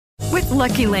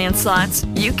Lucky Land Slots,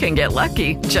 you can get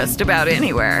lucky just about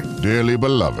anywhere. Dearly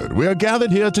beloved, we are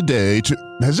gathered here today to...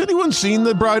 Has anyone seen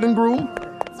the bride and groom?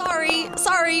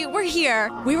 Sorry, we're here.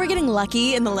 We were getting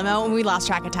lucky in the limo and we lost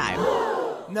track of time.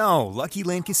 No, Lucky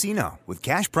Land Casino, with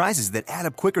cash prizes that add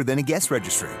up quicker than a guest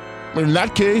registry. In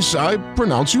that case, I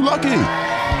pronounce you lucky.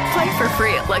 Play for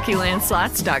free at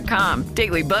LuckyLandSlots.com.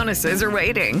 Daily bonuses are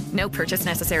waiting. No purchase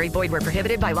necessary. Void where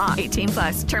prohibited by law.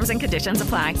 18+. Terms and conditions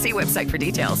apply. See website for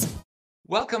details.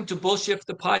 Welcome to Bullshift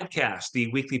the Podcast,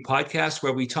 the weekly podcast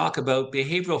where we talk about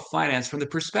behavioral finance from the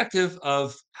perspective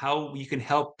of how you can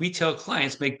help retail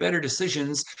clients make better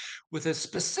decisions with a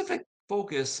specific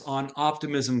focus on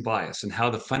optimism bias and how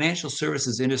the financial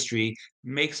services industry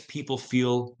makes people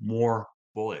feel more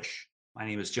bullish. My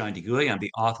name is John DeGuy. I'm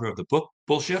the author of the book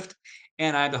Bullshift,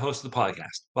 and I'm the host of the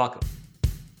podcast. Welcome.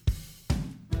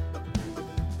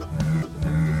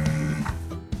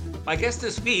 My guest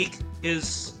this week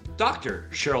is Dr.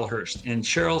 Cheryl Hurst, and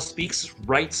Cheryl speaks,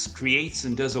 writes, creates,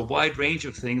 and does a wide range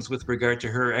of things with regard to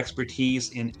her expertise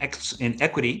in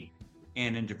equity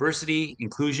and in diversity,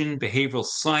 inclusion, behavioral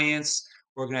science,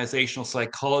 organizational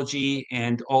psychology,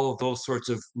 and all of those sorts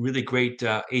of really great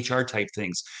HR type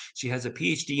things. She has a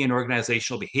PhD in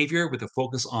organizational behavior with a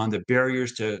focus on the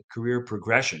barriers to career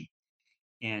progression.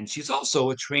 And she's also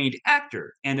a trained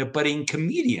actor and a budding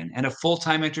comedian and a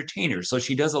full-time entertainer. So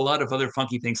she does a lot of other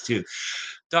funky things too.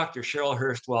 Dr. Cheryl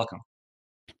Hurst, welcome.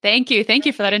 Thank you. Thank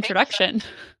you for that introduction.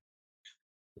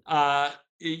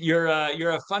 You're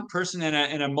a fun person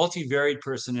and a multivariate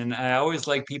person, and I always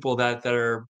like people that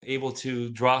are able to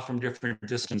draw from different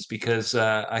disciplines because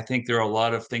I think there are a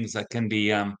lot of things that can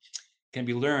be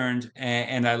learned,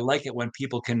 and I like it when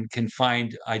people can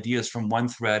find ideas from one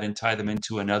thread and tie them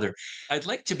into another. I'd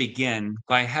like to begin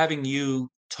by having you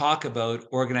talk about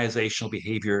organizational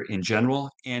behavior in general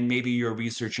and maybe your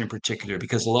research in particular,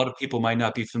 because a lot of people might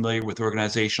not be familiar with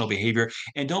organizational behavior.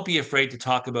 And don't be afraid to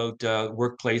talk about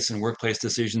workplace and workplace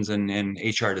decisions and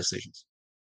HR decisions.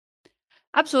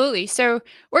 Absolutely. So,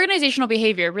 organizational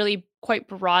behavior, really quite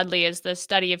broadly, is the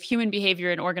study of human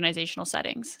behavior in organizational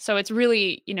settings. So, it's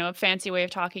really, a fancy way of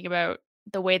talking about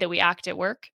the way that we act at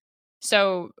work.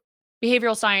 So,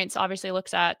 behavioral science obviously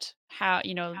looks at how,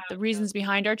 the reasons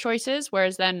behind our choices,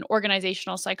 whereas then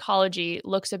organizational psychology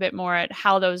looks a bit more at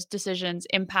how those decisions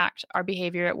impact our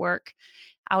behavior at work,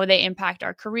 how they impact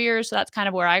our careers. So that's kind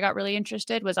of where I got really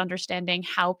interested, was understanding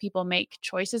how people make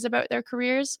choices about their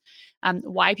careers,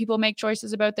 why people make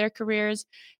choices about their careers.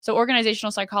 So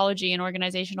organizational psychology and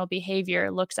organizational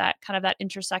behavior looks at kind of that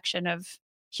intersection of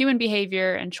human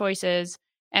behavior and choices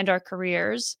and our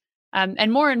careers.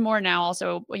 And more now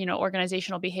also,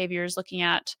 organizational behavior is looking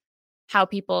at how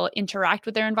people interact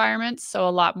with their environments. So a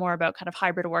lot more about kind of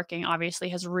hybrid working obviously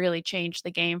has really changed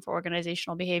the game for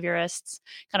organizational behaviorists,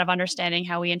 kind of understanding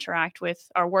how we interact with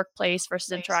our workplace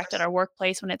versus interact at our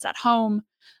workplace when it's at home.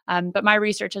 But my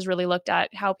research has really looked at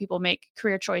how people make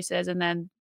career choices and then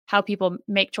how people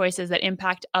make choices that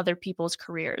impact other people's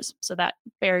careers. So that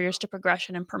barriers to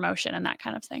progression and promotion and that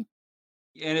kind of thing.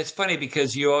 And it's funny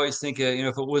because you always think,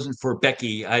 if it wasn't for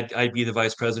Becky, I'd be the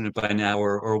vice president by now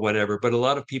or whatever. But a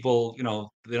lot of people,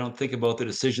 they don't think about the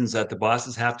decisions that the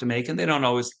bosses have to make, and they don't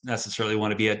always necessarily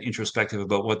want to be introspective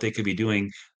about what they could be doing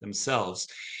themselves.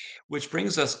 Which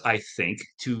brings us, I think,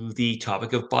 to the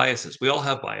topic of biases. We all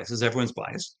have biases. Everyone's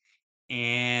biased.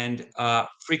 And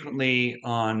frequently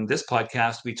on this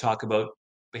podcast, we talk about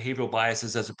behavioral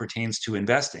biases as it pertains to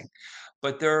investing.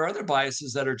 But there are other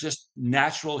biases that are just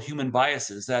natural human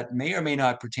biases that may or may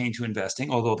not pertain to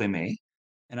investing, although they may.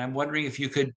 And I'm wondering if you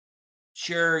could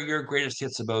share your greatest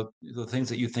hits about the things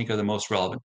that you think are the most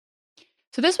relevant.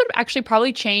 So this would actually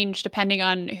probably change depending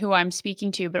on who I'm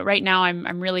speaking to, but right now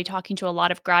I'm really talking to a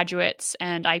lot of graduates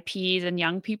and IPs and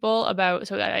young people about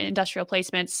industrial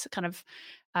placements, kind of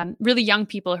really young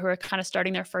people who are kind of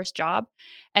starting their first job,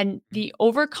 and the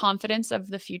overconfidence of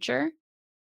the future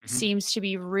Mhm. seems to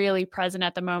be really present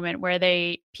at the moment, where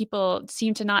people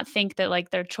seem to not think that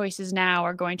like their choices now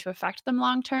are going to affect them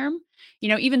long term.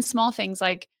 Even small things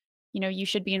like, you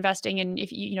should be investing in,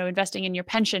 if investing in your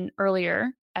pension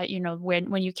earlier,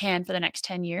 when you can, for the next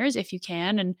 10 years if you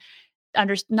can, and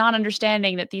not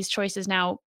understanding that these choices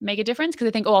now make a difference because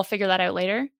they think, oh, I'll figure that out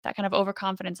later. That kind of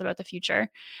overconfidence about the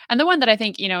future. And the one that I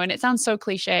think, and it sounds so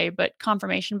cliche, but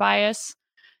confirmation bias,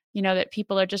 that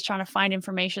people are just trying to find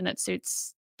information that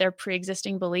suits their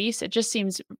pre-existing beliefs. It just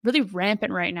seems really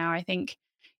rampant right now, I think,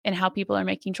 in how people are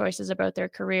making choices about their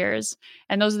careers.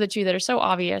 And those are the two that are so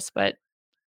obvious, but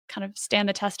kind of stand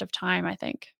the test of time, I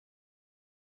think.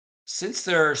 Since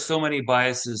there are so many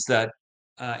biases that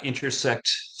intersect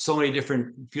so many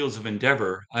different fields of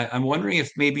endeavor, I'm wondering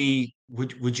if maybe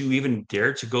would you even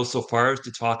dare to go so far as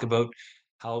to talk about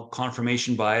how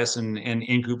confirmation bias and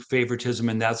in-group favoritism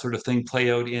and that sort of thing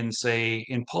play out in, say,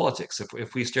 in politics?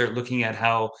 If we start looking at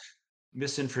how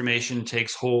misinformation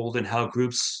takes hold and how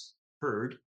groups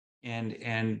herd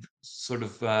and sort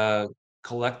of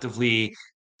collectively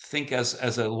think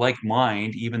as a like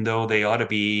mind, even though they ought to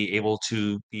be able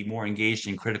to be more engaged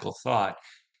in critical thought.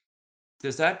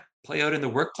 Does that play out in the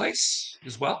workplace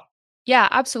as well? Yeah,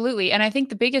 absolutely. And I think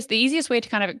the easiest way to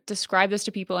kind of describe this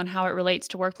to people and how it relates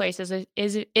to workplaces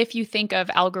is if you think of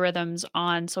algorithms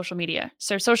on social media.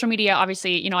 So social media,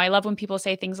 obviously, I love when people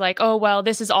say things like, "Oh, well,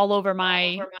 this is all over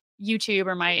my YouTube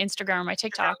or my Instagram or my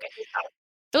TikTok."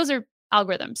 Those are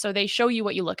algorithms. So they show you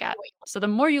what you look at. So the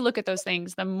more you look at those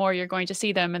things, the more you're going to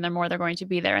see them and the more they're going to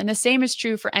be there. And the same is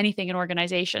true for anything in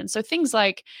organization. So things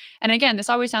like, and again, this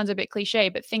always sounds a bit cliche,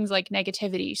 but things like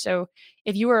negativity. So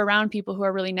if you are around people who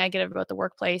are really negative about the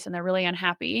workplace and they're really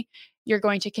unhappy, you're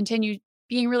going to continue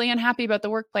being really unhappy about the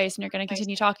workplace and you're going to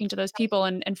continue talking to those people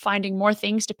and finding more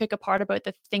things to pick apart about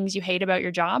the things you hate about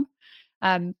your job.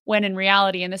 When in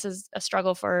reality, and this is a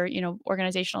struggle for,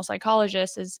 organizational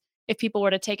psychologists, is if people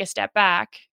were to take a step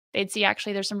back, they'd see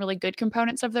actually there's some really good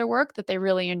components of their work that they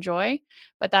really enjoy,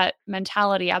 but that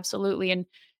mentality absolutely. And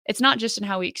it's not just in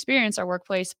how we experience our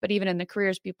workplace, but even in the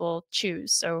careers people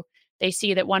choose. So they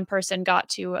see that one person got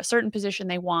to a certain position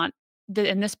they want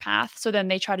in this path. So then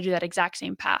they try to do that exact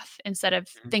same path instead of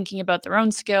Mhm. thinking about their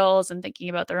own skills and thinking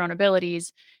about their own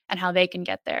abilities and how they can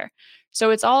get there.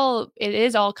 So it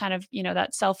is all kind of,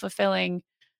 that self-fulfilling,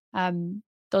 um,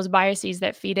 those biases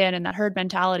that feed in and that herd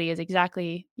mentality is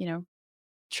exactly,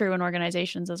 true in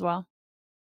organizations as well.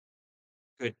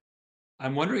 Good.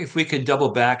 I'm wondering if we could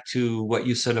double back to what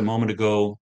you said a moment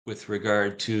ago with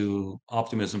regard to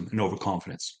optimism and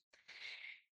overconfidence.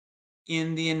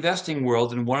 In the investing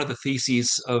world, and one of the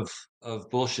theses of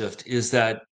bullshit is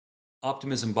that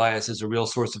optimism bias is a real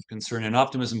source of concern, and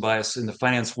optimism bias in the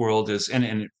finance world is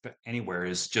and anywhere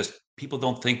is just people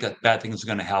don't think that bad things are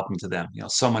going to happen to them.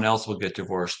 Someone else will get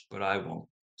divorced, but I won't.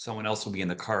 Someone else will be in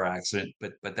the car accident,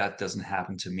 but that doesn't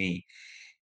happen to me.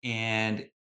 And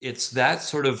it's that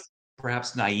sort of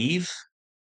perhaps naive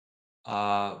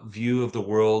view of the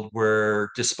world where,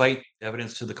 despite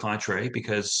evidence to the contrary,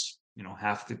 because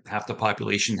half the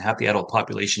population, half the adult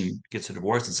population gets a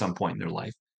divorce at some point in their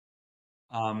life,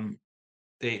 um,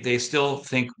 they still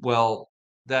think, well,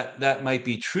 that might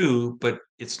be true, but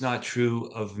it's not true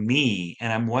of me.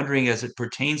 And I'm wondering, as it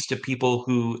pertains to people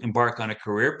who embark on a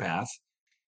career path,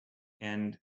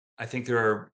 and I think there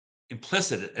are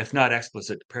implicit, if not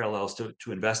explicit, parallels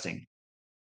to investing.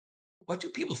 What do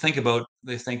people think about?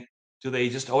 They think, do they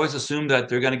just always assume that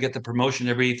they're going to get the promotion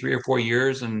every 3 or 4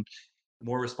 years and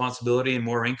more responsibility and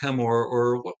more income,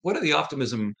 or what are the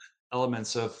optimism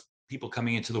elements of people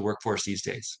coming into the workforce these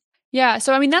days? Yeah,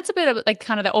 so I mean that's a bit of like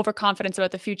kind of the overconfidence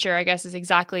about the future, I guess, is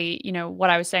exactly, what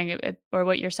I was saying or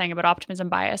what you're saying about optimism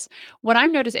bias. What I've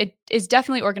noticed, it is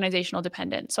definitely organizational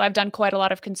dependent. So I've done quite a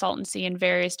lot of consultancy in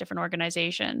various different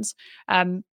organizations.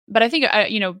 But I think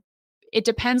it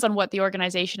depends on what the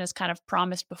organization has kind of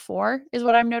promised before, is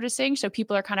what I'm noticing. So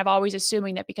people are kind of always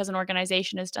assuming that because an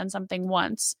organization has done something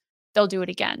once, they'll do it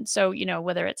again. So,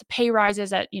 whether it's pay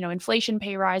rises at, inflation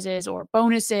pay rises or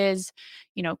bonuses,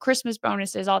 Christmas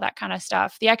bonuses, all that kind of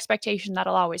stuff, the expectation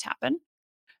that'll always happen.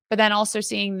 But then also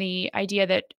seeing the idea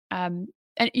that, and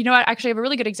I actually have a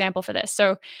really good example for this.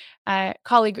 So, a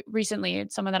colleague recently,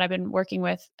 someone that I've been working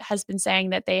with, has been saying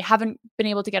that they haven't been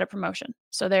able to get a promotion.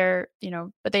 So they're,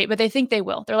 but they think they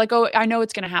will. They're like, oh, I know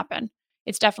it's going to happen.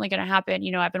 It's definitely going to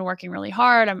happen. I've been working really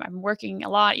hard. I'm working a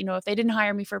lot. If they didn't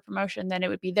hire me for a promotion, then it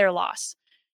would be their loss.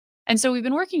 And so we've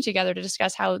been working together to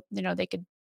discuss how, they could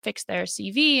fix their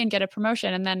CV and get a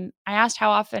promotion. And then I asked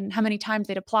how many times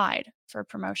they'd applied for a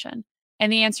promotion.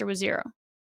 And the answer was zero.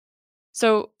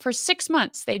 So for 6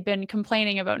 months, they'd been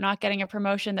complaining about not getting a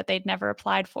promotion that they'd never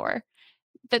applied for.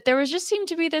 That there was just seemed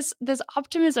to be this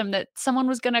optimism that someone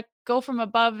was gonna go from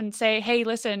above and say, "Hey,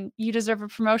 listen, you deserve a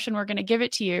promotion. We're gonna give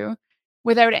it to you,"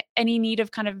 without any need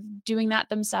of kind of doing that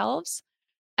themselves.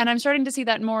 And I'm starting to see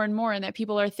that more and more, and that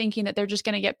people are thinking that they're just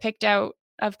gonna get picked out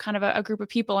of kind of a group of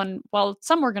people. And while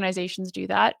some organizations do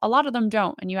that, a lot of them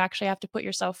don't, and you actually have to put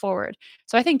yourself forward.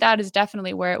 So I think that is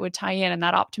definitely where it would tie in, and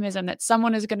that optimism that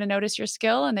someone is gonna notice your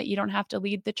skill and that you don't have to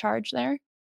lead the charge there.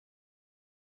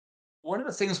 One of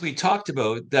the things we talked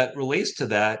about that relates to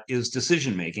that is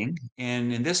decision making.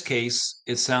 And in this case,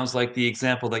 it sounds like the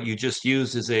example that you just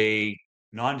used is a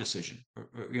non-decision.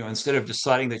 Instead of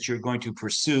deciding that you're going to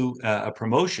pursue a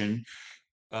promotion,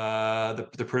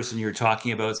 the person you're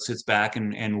talking about sits back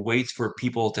and waits for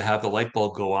people to have the light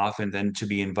bulb go off and then to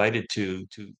be invited to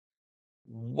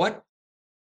What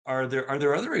are there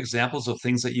other examples of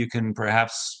things that you can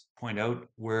perhaps point out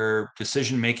where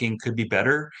decision making could be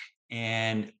better,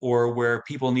 and or where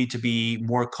people need to be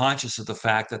more conscious of the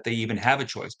fact that they even have a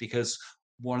choice? Because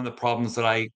one of the problems that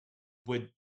I would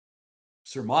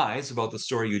surmise about the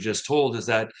story you just told is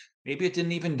that maybe it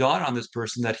didn't even dawn on this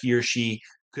person that he or she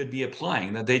could be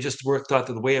applying, that they just thought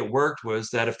that the way it worked was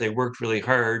that if they worked really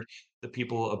hard, the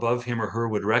people above him or her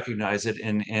would recognize it,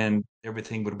 and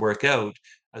everything would work out,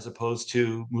 as opposed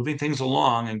to moving things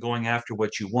along and going after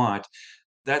what you want.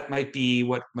 That might be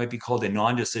what might be called a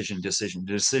non-decision decision,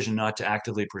 the decision not to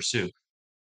actively pursue.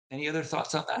 Any other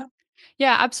thoughts on that?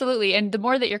 Yeah, absolutely. And the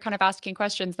more that you're kind of asking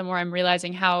questions, the more I'm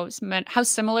realizing how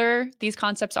similar these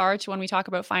concepts are to when we talk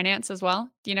about finance as well,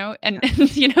 and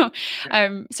Yeah.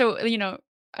 Yeah. so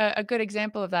a good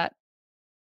example of that.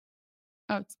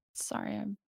 Oh, sorry.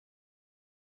 I'm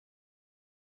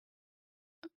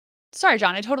sorry,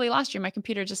 John. I totally lost you. My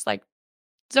computer just like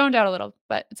zoned out a little,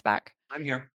 but it's back. I'm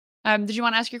here. Did you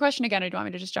want to ask your question again, or do you want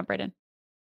me to just jump right in?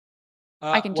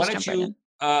 I can Why just don't jump right you,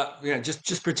 in. yeah,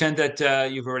 just pretend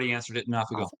that you've already answered it and off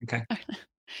we go. Awesome.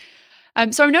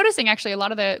 Okay. So I'm noticing actually a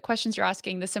lot of the questions you're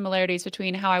asking, the similarities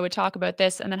between how I would talk about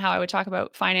this and then how I would talk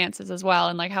about finances as well,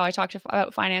 and like how I talk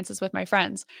about finances with my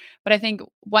friends. But I think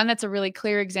one that's a really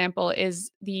clear example is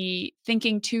the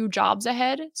thinking two jobs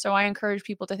ahead. So I encourage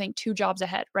people to think two jobs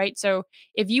ahead, right? So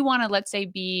if you want to, let's say,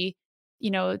 be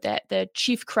the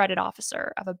chief credit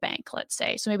officer of a bank, let's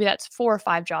say. So maybe that's 4 or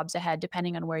 5 jobs ahead,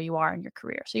 depending on where you are in your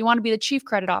career. So you want to be the chief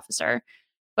credit officer,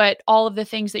 but all of the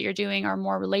things that you're doing are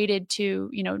more related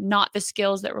to, not the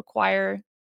skills that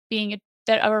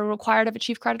that are required of a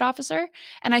chief credit officer.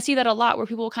 And I see that a lot where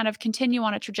people kind of continue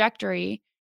on a trajectory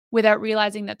without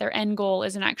realizing that their end goal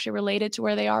isn't actually related to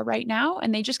where they are right now.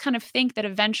 And they just kind of think that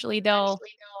eventually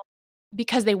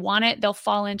because they want it, they'll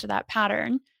fall into that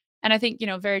pattern. And I think,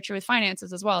 very true with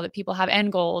finances as well, that people have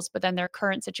end goals, but then their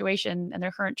current situation and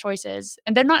their current choices,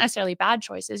 and they're not necessarily bad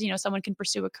choices. Someone can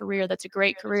pursue a career that's a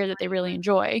great career that they really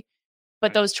enjoy, but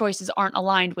Right. those choices aren't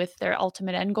aligned with their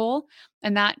ultimate end goal.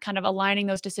 And that kind of aligning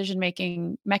those decision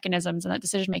making mechanisms and that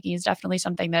decision making is definitely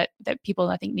something that people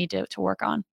I think need to work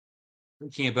on.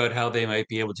 Thinking about how they might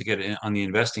be able to get on the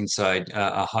investing side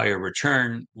a higher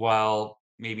return while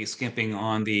maybe skimping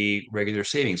on the regular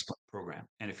savings program.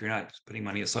 And if you're not putting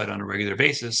money aside on a regular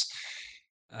basis,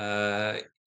 uh,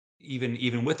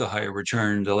 even with a higher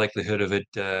return, the likelihood of it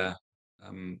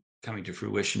coming to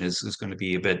fruition is going to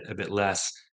be a bit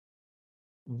less.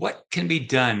 What can be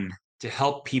done to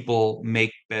help people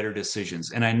make better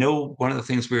decisions? And I know one of the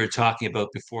things we were talking about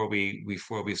before we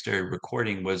started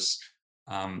recording was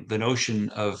the notion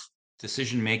of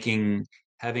decision making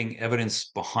having evidence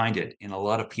behind it, and a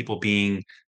lot of people being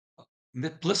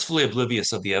blissfully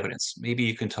oblivious of the evidence. Maybe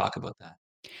you can talk about that.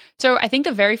 So I think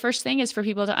the very first thing is for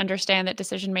people to understand that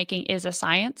decision making is a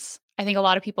science. I think a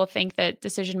lot of people think that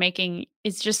decision making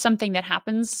is just something that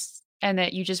happens and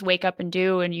that you just wake up and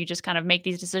do, and you just kind of make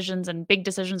these decisions, and big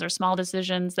decisions or small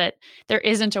decisions, that there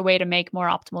isn't a way to make more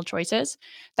optimal choices.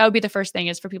 That would be the first thing,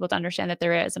 is for people to understand that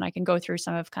there is. And I can go through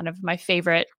some of kind of my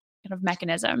favorite kind of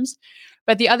mechanisms.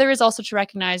 But the other is also to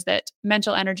recognize that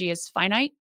mental energy is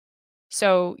finite.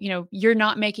 So, you're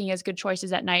not making as good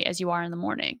choices at night as you are in the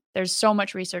morning. There's so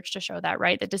much research to show that,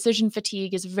 right? That decision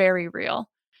fatigue is very real,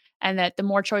 and that the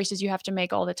more choices you have to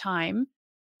make all the time,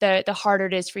 the harder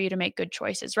it is for you to make good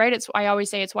choices, right? I always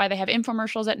say it's why they have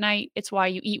infomercials at night. It's why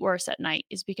you eat worse at night,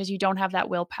 is because you don't have that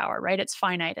willpower, right? It's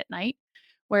finite at night.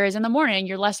 Whereas in the morning,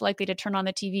 you're less likely to turn on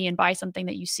the TV and buy something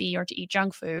that you see, or to eat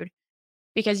junk food,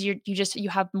 because you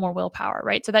have more willpower,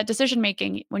 right? So that decision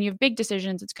making, when you have big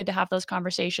decisions, it's good to have those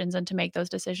conversations and to make those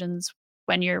decisions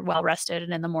when you're well rested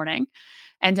and in the morning.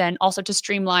 And then also to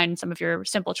streamline some of your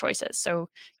simple choices. So,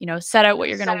 set out what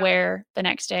you're going to wear the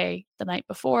next day, the night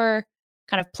before,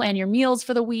 kind of plan your meals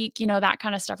for the week, that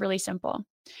kind of stuff, really simple.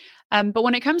 But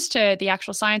when it comes to the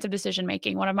actual science of decision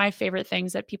making, one of my favorite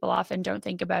things that people often don't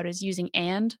think about is using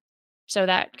and. So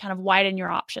that kind of widen your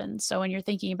options. So when you're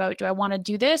thinking about, do I want to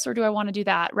do this or do I want to do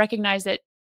that? Recognize that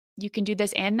you can do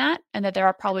this and that there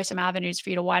are probably some avenues for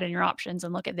you to widen your options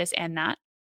and look at this and that.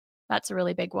 That's a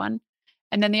really big one.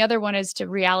 And then the other one is to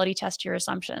reality test your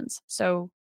assumptions. So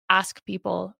ask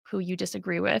people who you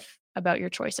disagree with about your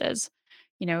choices.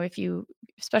 If you,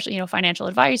 especially, financial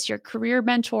advice, your career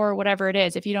mentor, whatever it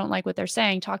is, if you don't like what they're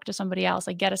saying, talk to somebody else,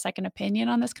 like get a second opinion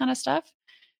on this kind of stuff,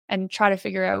 and try to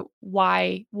figure out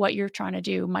why what you're trying to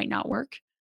do might not work,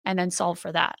 and then solve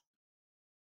for that.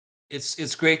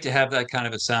 It's great to have that kind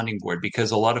of a sounding board, because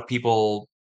a lot of people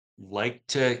like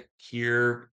to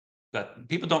hear that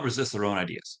people don't resist their own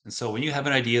ideas. And so when you have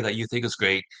an idea that you think is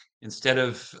great, instead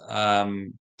of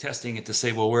testing it to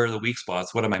say, well, where are the weak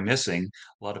spots? What am I missing?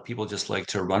 A lot of people just like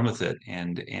to run with it,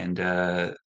 and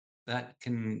that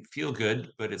can feel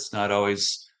good, but it's not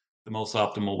always the most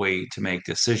optimal way to make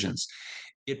decisions.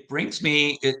 It brings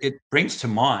to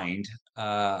mind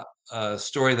uh, a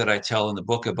story that I tell in the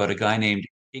book about a guy named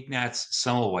Ignaz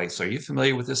Semmelweis. Are you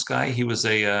familiar with this guy? He was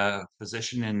a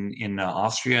physician in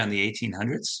Austria in the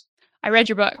 1800s. I read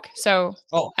your book, so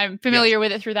Oh, I'm yes. familiar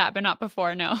with it through that, but not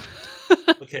before, no.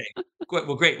 Okay. Good.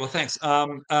 Well, great. Well, thanks.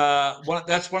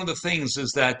 That's one of the things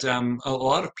is that a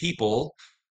lot of people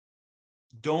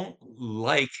don't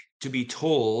like to be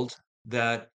told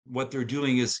that what they're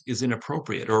doing is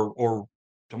inappropriate or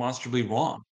demonstrably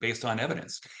wrong based on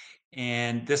evidence.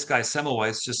 And this guy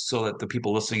Semmelweis, just so that the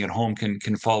people listening at home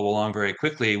can follow along very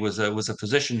quickly, was a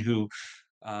physician who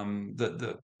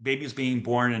the babies being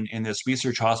born in this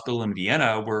research hospital in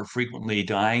Vienna were frequently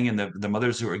dying, and the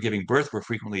mothers who were giving birth were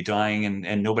frequently dying,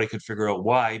 and nobody could figure out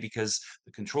why, because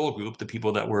the control group, the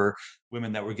people that were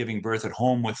women that were giving birth at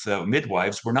home with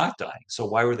midwives, were not dying. So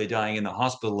why were they dying in the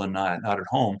hospital and not at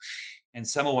home? And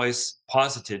Semmelweis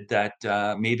posited that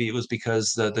maybe it was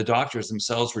because the doctors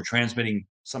themselves were transmitting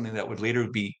something that would later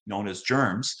be known as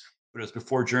germs, but it was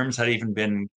before germs had even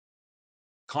been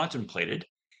contemplated,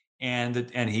 and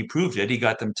he proved it. He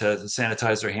got them to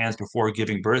sanitize their hands before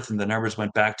giving birth, and the numbers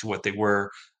went back to what they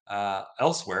were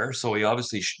elsewhere. So he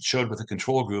obviously showed with the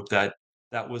control group that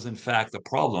that was in fact the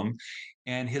problem.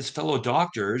 And his fellow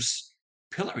doctors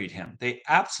pilloried him. They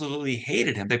absolutely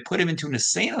hated him. They put him into an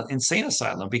insane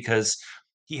asylum because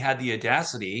he had the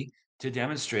audacity to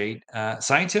demonstrate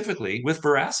scientifically with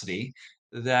veracity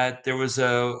that there was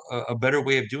a better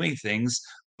way of doing things,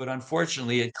 but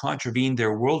unfortunately it contravened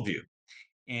their worldview.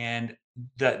 And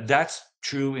that's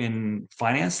true in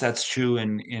finance, that's true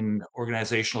in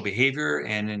organizational behavior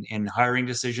and in hiring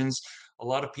decisions. A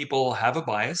lot of people have a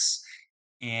bias,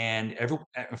 and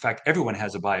in fact everyone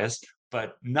has a bias,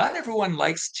 but not everyone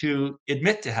likes to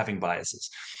admit to having biases.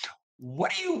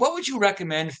 What would you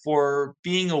recommend for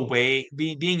being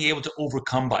able to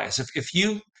overcome bias? If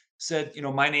you said,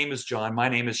 my name is John, my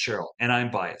name is Cheryl, and I'm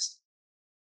biased,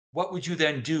 what would you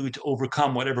then do to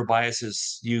overcome whatever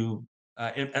biases you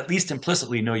at least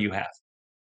implicitly know you have?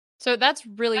 So that's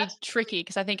really tricky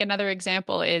because I think another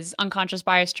example is unconscious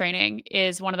bias training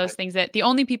is one of those Right. things that the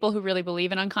only people who really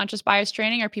believe in unconscious bias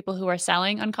training are people who are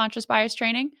selling unconscious bias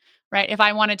training, right? If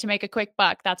I wanted to make a quick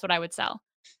buck, that's what I would sell.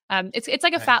 It's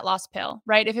like a Right. fat loss pill,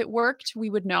 right? If it worked, we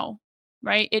would know,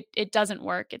 right? It doesn't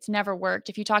work. It's never worked.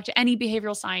 If you talk to any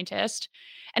behavioral scientist,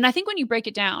 and I think when you break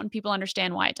it down, people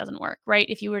understand why it doesn't work, right?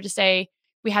 If you were to say,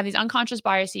 we have these unconscious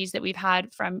biases that we've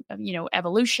had from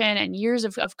evolution and years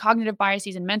of cognitive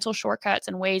biases and mental shortcuts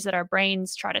and ways that our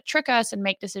brains try to trick us and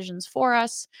make decisions for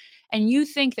us, and you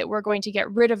think that we're going to get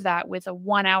rid of that with a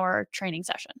 1 hour training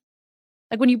session.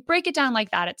 Like when you break it down like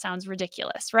that, it sounds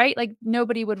ridiculous, right? Like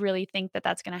nobody would really think that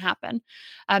that's going to happen.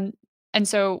 um, and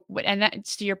so and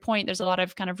that's to your point, there's a lot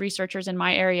of kind of researchers in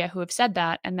my area who have said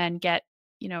that and then get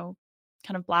you know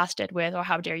kind of blasted with, oh,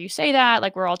 how dare you say that,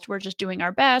 like we're just doing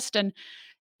our best. And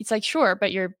it's like, sure,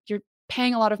 but you're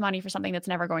paying a lot of money for something that's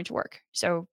never going to work.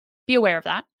 So be aware of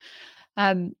that.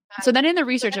 So then in the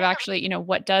research of actually,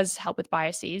 what does help with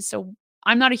biases. So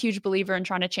I'm not a huge believer in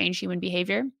trying to change human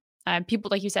behavior. People,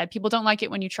 like you said, people don't like it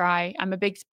when you try. I'm a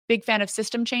big fan of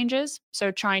system changes.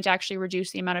 So trying to actually reduce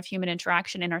the amount of human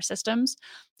interaction in our systems.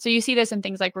 So you see this in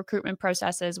things like recruitment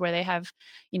processes where they have,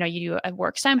 you do a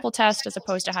work sample test as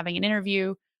opposed to having an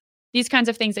interview. These kinds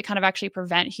of things that kind of actually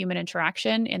prevent human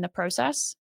interaction in the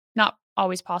process. Not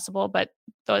always possible, but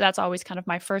though that's always kind of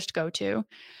my first go-to.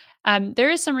 There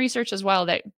is some research as well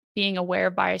that being aware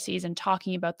of biases and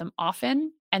talking about them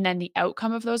often, and then the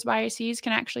outcome of those biases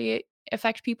can actually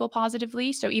affect people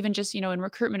positively. So even just, in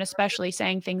recruitment, especially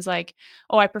saying things like,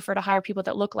 oh, I prefer to hire people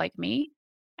that look like me.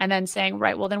 And then saying,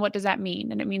 right, well, then what does that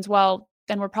mean? And it means, well,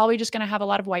 then we're probably just going to have a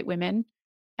lot of white women.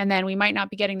 And then we might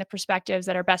not be getting the perspectives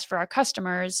that are best for our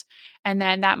customers. And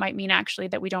then that might mean actually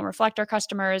that we don't reflect our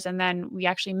customers. And then we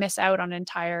actually miss out on an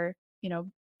entire,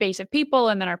 base of people.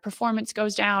 And then our performance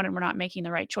goes down and we're not making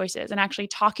the right choices. And actually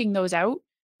talking those out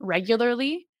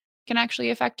regularly can actually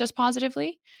affect us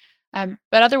positively. But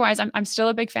otherwise, I'm still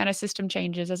a big fan of system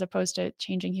changes as opposed to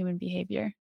changing human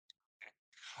behavior.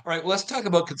 All right, well, let's talk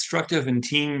about constructive and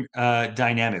team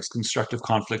dynamics, constructive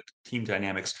conflict team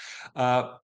dynamics.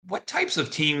 What types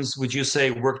of teams would you say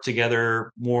work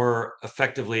together more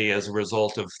effectively as a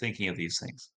result of thinking of these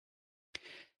things?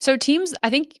 So teams, I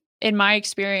think in my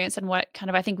experience and what kind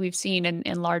of I think we've seen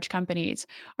in large companies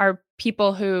are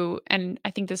people who, and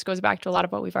I think this goes back to a lot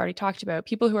of what we've already talked about,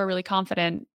 people who are really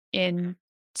confident in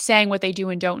saying what they do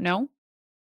and don't know.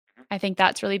 I think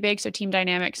that's really big. So team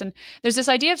dynamics, and there's this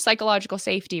idea of psychological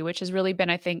safety, which has really been,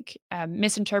 I think,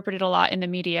 misinterpreted a lot in the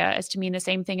media as to mean the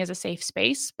same thing as a safe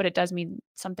space, but it does mean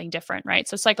something different, right?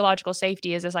 So psychological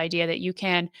safety is this idea that you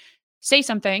can say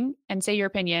something and say your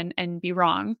opinion and be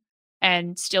wrong,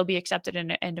 and still be accepted,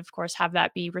 and of course have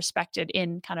that be respected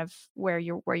in kind of where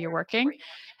you're working.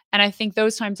 And I think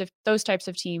those types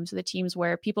of teams, the teams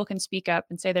where people can speak up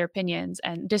and say their opinions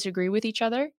and disagree with each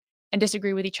other, and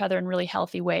disagree with each other in really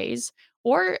healthy ways,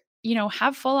 or,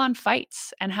 have full on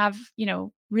fights and have,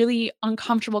 really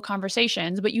uncomfortable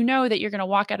conversations, but you know that you're going to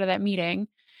walk out of that meeting,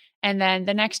 and then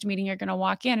the next meeting you're going to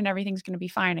walk in and everything's going to be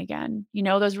fine again.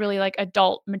 Those really like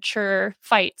adult, mature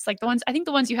fights, like the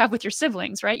ones you have with your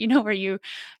siblings, right? Where you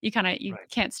kind of, you Right.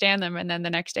 can't stand them and then the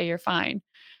next day you're fine.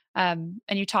 And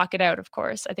you talk it out, of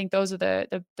course. I think those are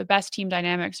the best team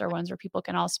dynamics, are ones where people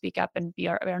can all speak up and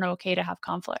are okay to have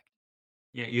conflict.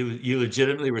 Yeah, you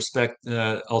legitimately respect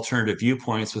alternative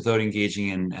viewpoints without engaging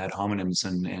in ad hominems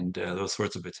and those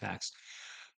sorts of attacks.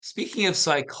 Speaking of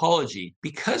psychology,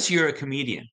 because you're a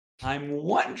comedian, I'm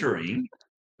wondering.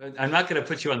 I'm not going to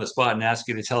put you on the spot and ask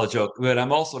you to tell a joke, but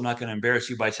I'm also not going to embarrass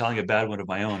you by telling a bad one of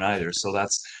my own either. So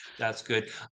that's good.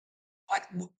 What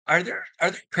are there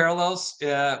parallels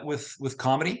with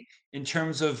comedy in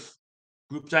terms of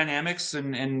group dynamics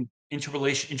and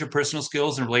interpersonal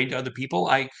skills and relating to other people?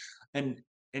 And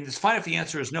and it's fine if the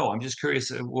answer is no. I'm just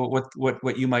curious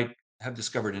what you might have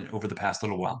discovered over the past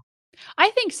little while.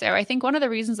 I think so. I think one of the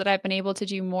reasons that I've been able to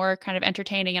do more kind of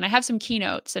entertaining, and I have some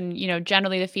keynotes, and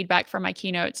generally the feedback from my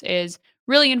keynotes is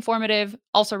really informative,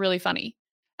 also really funny.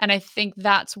 And I think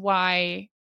that's why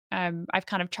I've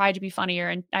kind of tried to be funnier.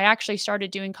 And I actually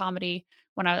started doing comedy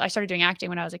when I started doing acting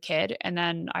when I was a kid, and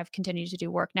then I've continued to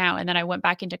do work now. And then I went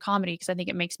back into comedy because I think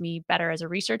it makes me better as a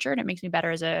researcher, and it makes me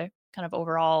better as a kind of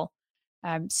overall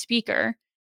speaker,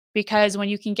 because when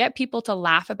you can get people to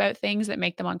laugh about things that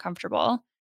make them uncomfortable,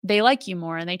 they like you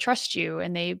more and they trust you,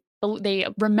 and they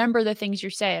remember the things you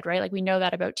said, right? Like, we know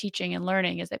that about teaching and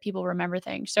learning, is that people remember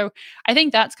things. So I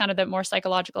think that's kind of the more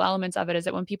psychological elements of it, is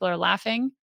that when people are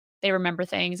laughing, they remember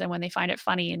things, and when they find it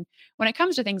funny. And when it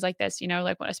comes to things like this,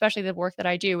 like especially the work that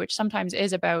I do, which sometimes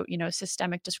is about,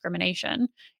 systemic discrimination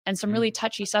and some really Mhm.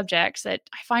 touchy subjects, that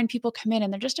I find people come in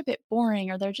and they're just a bit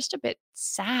boring, or they're just a bit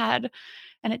sad,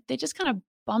 and they just kind of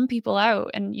bum people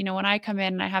out. And, when I come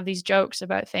in and I have these jokes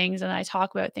about things and I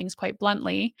talk about things quite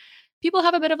bluntly, people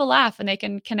have a bit of a laugh and they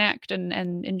can connect and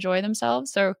enjoy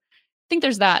themselves. So I think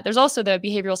there's that. There's also the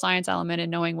behavioral science element in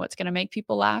knowing what's going to make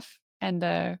people laugh, and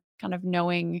the kind of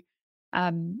knowing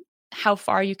um, how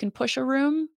far you can push a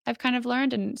room, I've kind of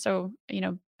learned. And so, I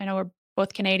know we're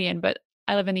both Canadian, but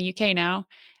I live in the UK now.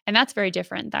 And that's very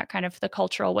different. That kind of the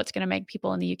cultural, what's going to make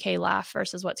people in the UK laugh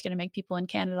versus what's going to make people in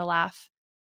Canada laugh,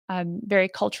 very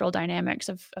cultural dynamics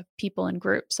of people and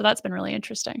groups. So that's been really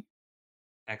interesting.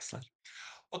 Excellent.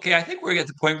 Okay, I think we're at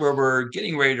the point where we're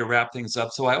getting ready to wrap things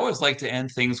up. So I always like to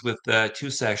end things with two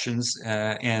sessions.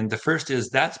 And the first is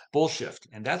That's Bullshit.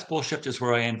 And That's Bullshit is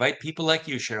where I invite people like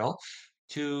you, Cheryl,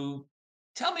 to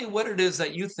tell me what it is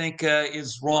that you think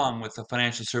is wrong with the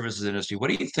financial services industry. What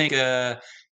do you think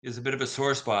is a bit of a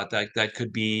sore spot that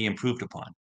could be improved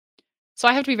upon? So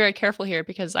I have to be very careful here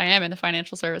because I am in the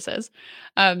financial services.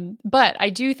 But I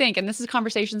do think, and this is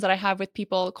conversations that I have with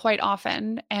people quite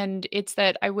often, and it's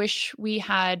that I wish we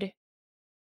had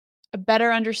a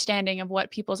better understanding of what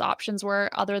people's options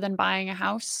were other than buying a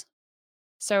house.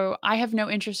 So I have no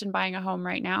interest in buying a home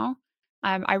right now.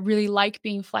 I really like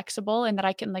being flexible, and that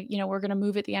I can, like, we're going to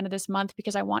move at the end of this month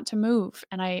because I want to move,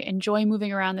 and I enjoy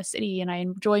moving around the city, and I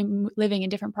enjoy living in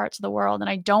different parts of the world. And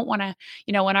I don't want to,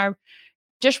 when our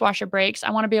dishwasher breaks, I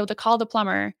want to be able to call the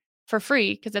plumber for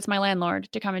free because it's my landlord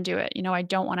to come and do it. I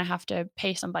don't want to have to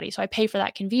pay somebody. So I pay for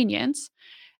that convenience.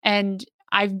 And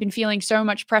I've been feeling so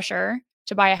much pressure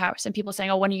to buy a house, and people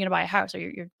saying, "Oh, when are you going to buy a house?" Or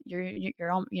you're in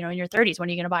your 30s. When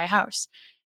are you going to buy a house?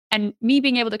 And me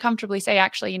being able to comfortably say,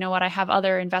 actually, you know what? I have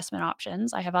other investment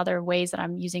options. I have other ways that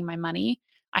I'm using my money.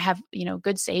 I have,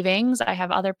 good savings. I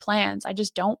have other plans. I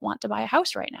just don't want to buy a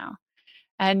house right now.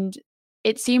 And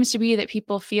it seems to be that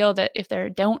people feel that if they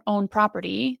don't own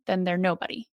property, then they're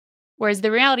nobody. Whereas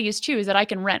the reality is too, is that I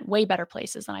can rent way better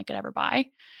places than I could ever buy.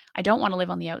 I don't want to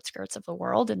live on the outskirts of the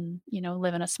world and,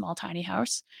 live in a small, tiny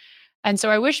house. And so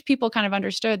I wish people kind of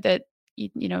understood that,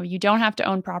 you don't have to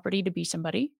own property to be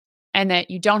somebody. and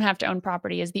that you don't have to own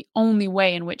property is the only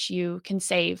way in which you can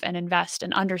save and invest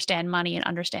and understand money and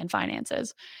understand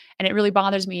finances. And it really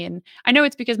bothers me. And I know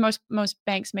it's because most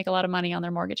banks make a lot of money on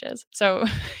their mortgages. So,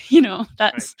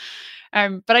 that's,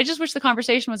 but I just wish the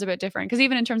conversation was a bit different, because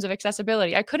even in terms of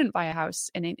accessibility, I couldn't buy a house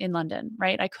in London,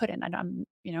 right? I couldn't,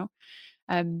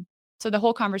 so the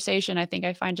whole conversation, I think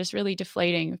I find just really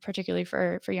deflating, particularly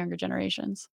for younger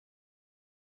generations.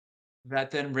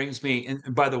 That then brings me,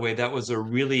 and by the way, that was a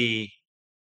really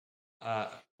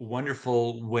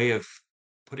wonderful way of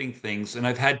putting things. And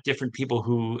I've had different people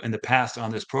who, in the past on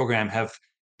this program, have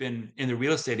been in the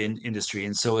real estate industry,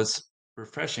 and so it's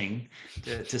refreshing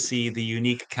to see the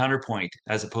unique counterpoint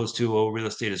as opposed to, oh, real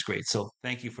estate is great. So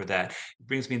thank you for that. It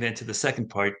brings me then to the second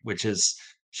part, which is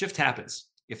shift happens.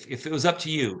 If it was up to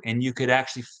you and you could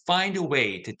actually find a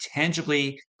way to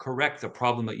tangibly correct the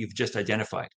problem that you've just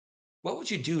identified, what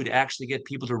would you do to actually get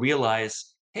people to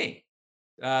realize, hey,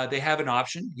 they have an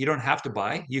option. You don't have to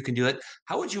buy. You can do it.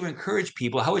 How would you encourage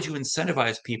people? How would you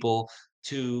incentivize people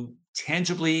to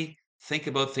tangibly think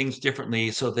about things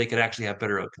differently so they could actually have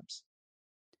better outcomes?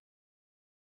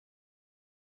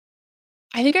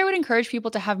 I think I would encourage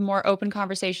people to have more open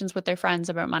conversations with their friends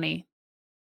about money.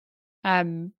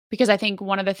 Because I think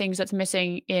one of the things that's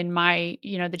missing in my,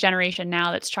 the generation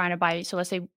now that's trying to buy, so let's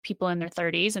say people in their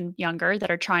 30s and younger that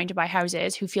are trying to buy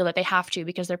houses, who feel that they have to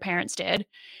because their parents did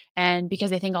and because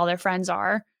they think all their friends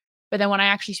are. But then when I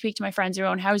actually speak to my friends who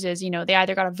own houses, they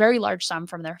either got a very large sum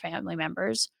from their family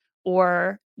members,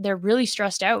 or they're really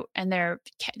stressed out and they're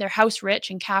house rich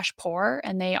and cash poor,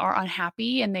 and they are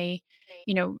unhappy, and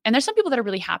and there's some people that are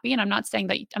really happy. And I'm not saying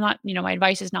that my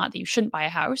advice is not that you shouldn't buy a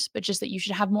house, but just that you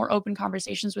should have more open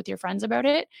conversations with your friends about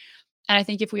it. And I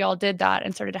think if we all did that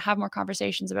and started to have more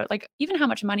conversations about, like, even how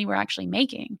much money we're actually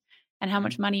making and how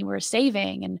much money we're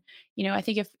saving. And, I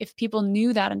think if people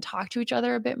knew that and talked to each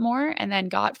other a bit more, and then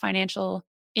got financial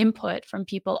input from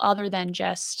people other than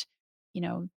just,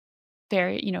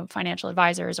 very, financial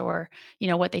advisors or,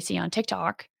 what they see on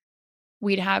TikTok,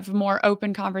 we'd have more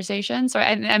open conversations. So,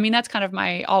 I mean, that's kind of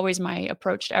always my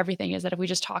approach to everything, is that if we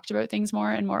just talked about things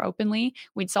more and more openly,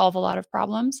 we'd solve a lot of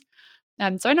problems.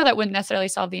 So I know that wouldn't necessarily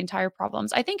solve the entire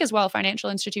problems. I think as well, financial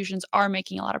institutions are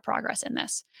making a lot of progress in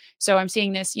this. So I'm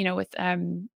seeing this, with,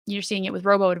 you're seeing it with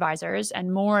robo-advisors,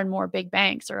 and more big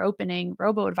banks are opening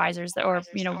robo-advisors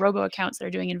robo-accounts that are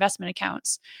doing investment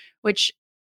accounts, which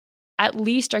at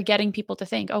least are getting people to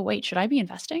think, oh, wait, should I be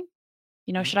investing?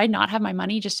 Should I not have my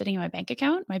money just sitting in my bank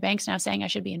account? My bank's now saying I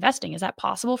should be investing. Is that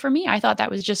possible for me? I thought that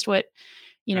was just what,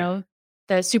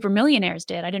 the super millionaires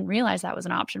did. I didn't realize that was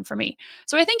an option for me.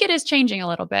 So I think it is changing a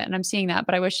little bit, and I'm seeing that,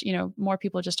 but I wish, more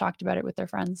people just talked about it with their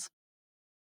friends.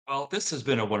 Well, this has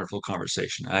been a wonderful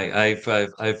conversation. I've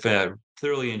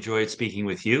thoroughly enjoyed speaking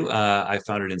with you. I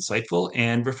found it insightful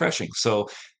and refreshing. So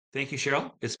thank you,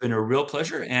 Cheryl. It's been a real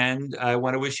pleasure, and I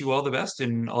want to wish you all the best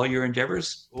in all your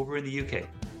endeavors over in the UK.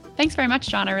 Thanks very much,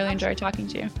 John. I really enjoyed talking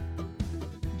to you.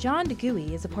 John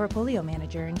DeGooey is a portfolio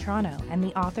manager in Toronto and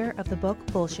the author of the book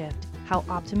Bullshift: How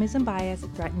Optimism Bias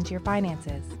Threatens Your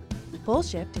Finances.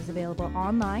 Bullshift is available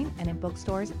online and in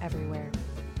bookstores everywhere.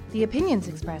 The opinions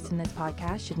expressed in this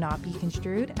podcast should not be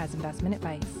construed as investment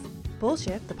advice.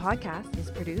 Bullshift, the podcast,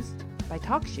 is produced by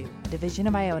TalkShoe, a division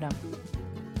of IOTM.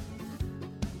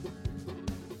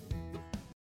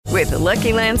 With the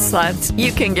Lucky Land Slots,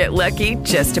 you can get lucky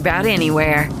just about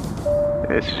anywhere.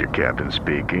 This is your captain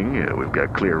speaking. We've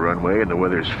got clear runway and the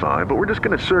weather's fine, but we're just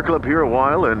going to circle up here a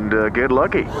while and get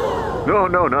lucky.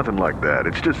 No, nothing like that.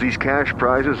 It's just these cash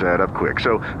prizes add up quick.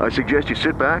 So I suggest you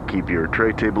sit back, keep your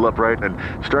tray table upright, and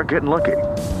start getting lucky.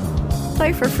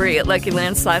 Play for free at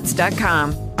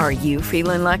LuckyLandSlots.com. Are you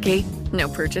feeling lucky? No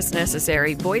purchase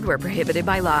necessary. Void where prohibited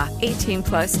by law.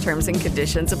 18+ terms and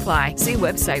conditions apply. See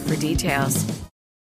website for details.